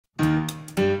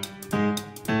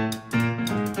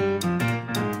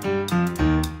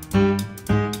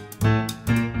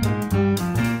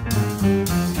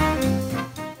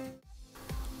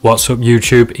What's up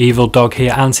YouTube, Evil Dog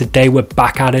here, and today we're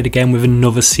back at it again with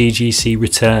another CGC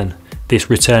return. This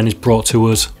return is brought to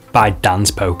us by Dan's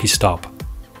Pokestop.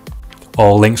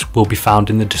 All links will be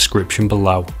found in the description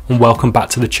below, and welcome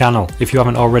back to the channel. If you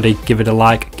haven't already, give it a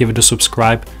like, give it a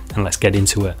subscribe, and let's get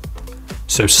into it.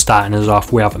 So starting us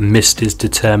off, we have Misty's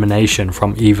Determination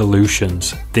from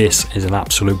Evolutions. This is an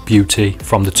absolute beauty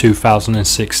from the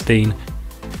 2016,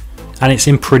 and it's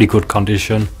in pretty good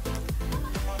condition.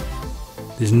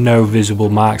 There's no visible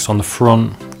marks on the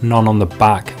front, none on the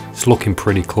back. It's looking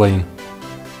pretty clean.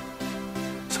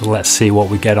 So let's see what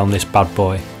we get on this bad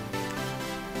boy.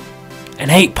 An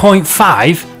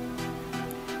 8.5?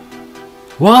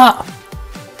 What?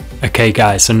 Okay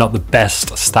guys, so not the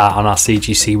best start on our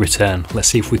CGC return. Let's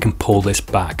see if we can pull this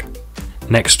back.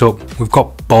 Next up, we've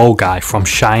got Ball Guy from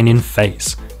Shining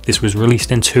Face. This was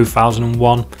released in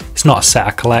 2001. It's not a set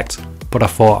I collect, but I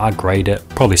thought I'd grade it,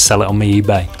 probably sell it on my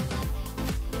eBay.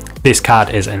 This card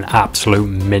is an absolute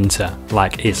minter,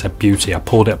 like it's a beauty. I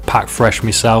pulled it pack fresh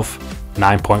myself,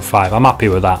 9.5. I'm happy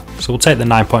with that. So we'll take the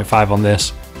 9.5 on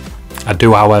this. I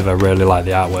do, however, really like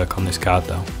the artwork on this card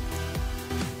though.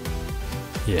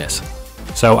 Yes.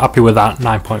 So happy with that,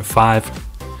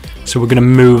 9.5. So we're going to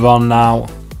move on now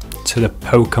to the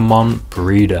Pokemon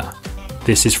Breeder.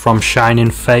 This is from Shining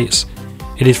Fates.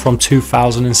 It is from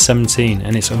 2017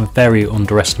 and it's a very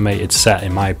underestimated set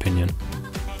in my opinion.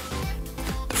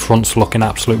 Front's looking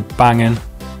absolute banging.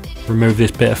 Remove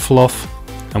this bit of fluff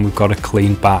and we've got a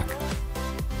clean back.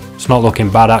 It's not looking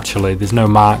bad actually, there's no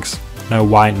marks, no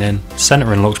whitening.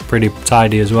 Centering looks pretty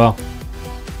tidy as well.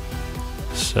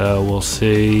 So we'll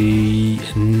see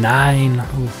 9.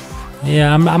 Oof.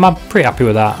 Yeah, I'm pretty happy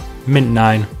with that. Mint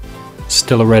 9.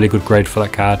 Still a really good grade for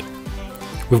that card.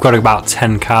 We've got about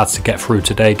 10 cards to get through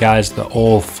today guys. They're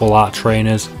all full art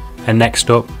trainers. And next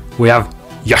up we have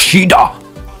Yoshida.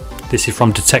 This is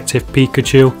from Detective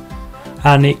Pikachu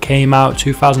and it came out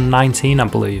 2019 I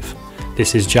believe.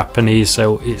 This is Japanese,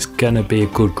 so it's gonna be a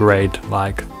good grade.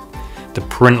 Like the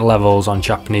print levels on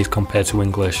Japanese compared to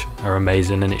English are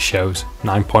amazing and it shows.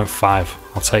 9.5,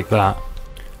 I'll take that.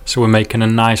 So we're making a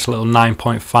nice little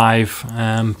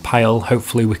 9.5 pile.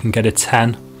 Hopefully we can get a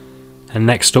 10. And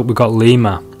next up we've got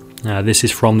Lima. This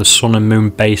is from the Sun and Moon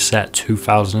base set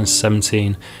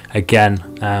 2017.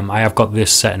 Again, I have got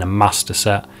this set in a master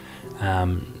set.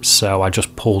 So I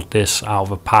just pulled this out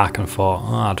of a pack and thought,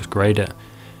 oh, I'll just grade it.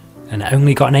 And I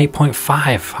only got an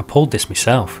 8.5. I pulled this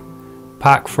myself.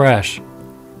 Pack fresh.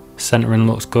 Centering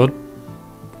looks good.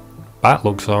 Back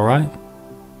looks alright.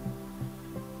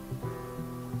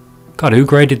 God, who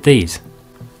graded these?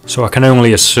 So I can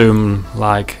only assume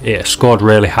like it scored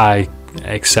really high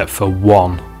except for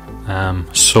one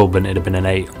sub and it'd have been an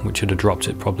 8, which would have dropped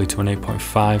it probably to an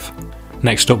 8.5.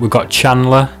 Next up we've got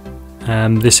Chandler.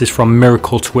 This is from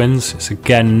Miracle Twins. It's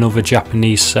again another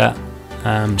Japanese set,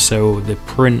 so the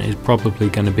print is probably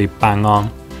going to be bang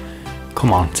on.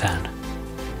 Come on, 10.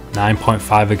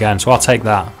 9.5 again, so I'll take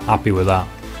that. Happy with that.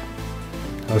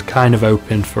 I was kind of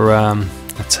hoping for a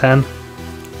 10,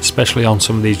 especially on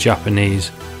some of these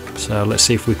Japanese, so let's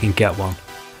see if we can get one.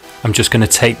 I'm just going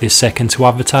to take this second to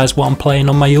advertise what I'm playing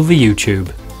on my other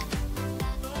YouTube.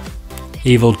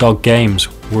 Evil Dog Games.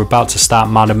 We're about to start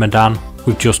Madamadan.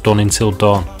 We've just done Until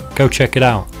Dawn. Go check it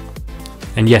out.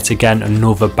 And yet again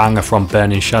another banger from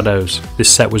Burning Shadows. This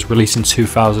set was released in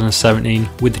 2017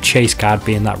 with the chase card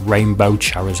being that rainbow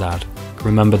Charizard.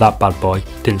 Remember that bad boy?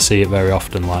 Didn't see it very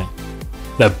often like.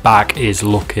 The back is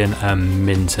looking a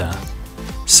minter.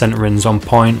 Centering's on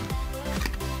point.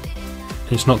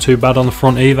 It's not too bad on the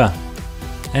front either.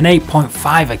 An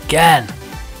 8.5 again.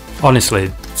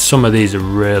 Honestly, some of these are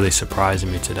really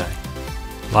surprising me today.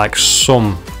 Like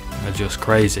some are just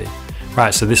crazy.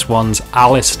 Right, so this one's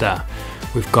Alistair.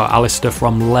 We've got Alistair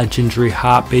from Legendary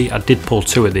Heartbeat. I did pull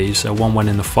 2 of these, so one went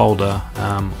in the folder,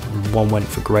 one went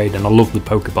for grade, and I love the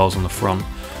Pokeballs on the front.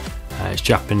 It's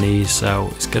Japanese, so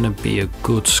it's going to be a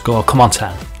good score. Come on,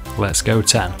 10. Let's go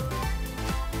 10.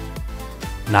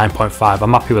 9.5.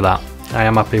 I'm happy with that. I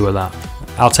am happy with that.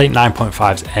 I'll take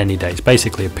 9.5s any day. It's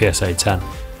basically a PSA 10.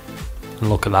 And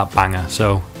look at that banger.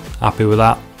 So happy with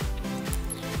that.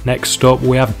 Next up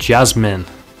we have Jasmine.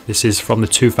 This is from the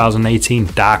 2018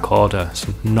 Dark Order. It's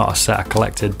not a set I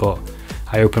collected, but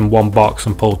I opened one box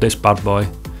and pulled this bad boy.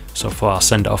 So I thought I'll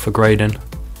send it off for grading.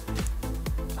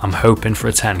 I'm hoping for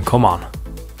a 10. Come on.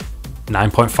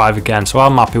 9.5 again. So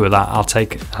I'm happy with that. I'll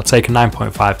take a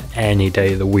 9.5 any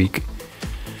day of the week.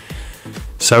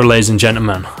 So ladies and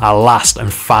gentlemen, our last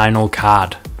and final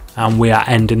card. And we are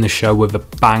ending the show with a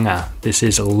banger. This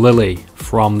is Lily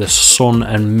from the Sun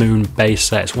and Moon base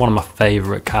set. It's one of my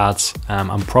favourite cards.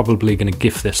 I'm probably going to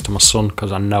gift this to my son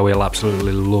because I know he'll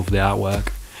absolutely love the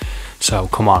artwork. So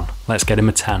come on, let's get him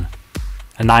a 10.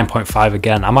 A 9.5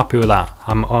 again. I'm happy with that.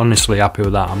 I'm honestly happy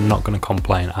with that. I'm not going to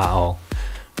complain at all.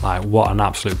 Like, what an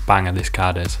absolute banger this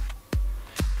card is.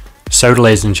 So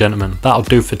ladies and gentlemen, that'll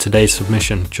do for today's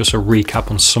submission. Just a recap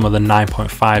on some of the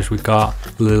 9.5s we got.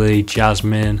 Lily,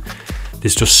 Jasmine,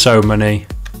 there's just so many.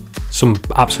 Some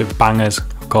absolute bangers.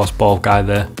 Of course, Bald Guy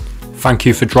there. Thank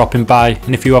you for dropping by,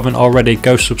 and if you haven't already,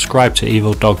 go subscribe to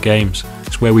Evil Dog Games.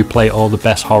 It's where we play all the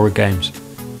best horror games.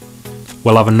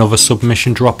 We'll have another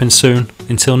submission dropping soon.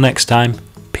 Until next time,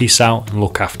 peace out and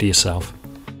look after yourself.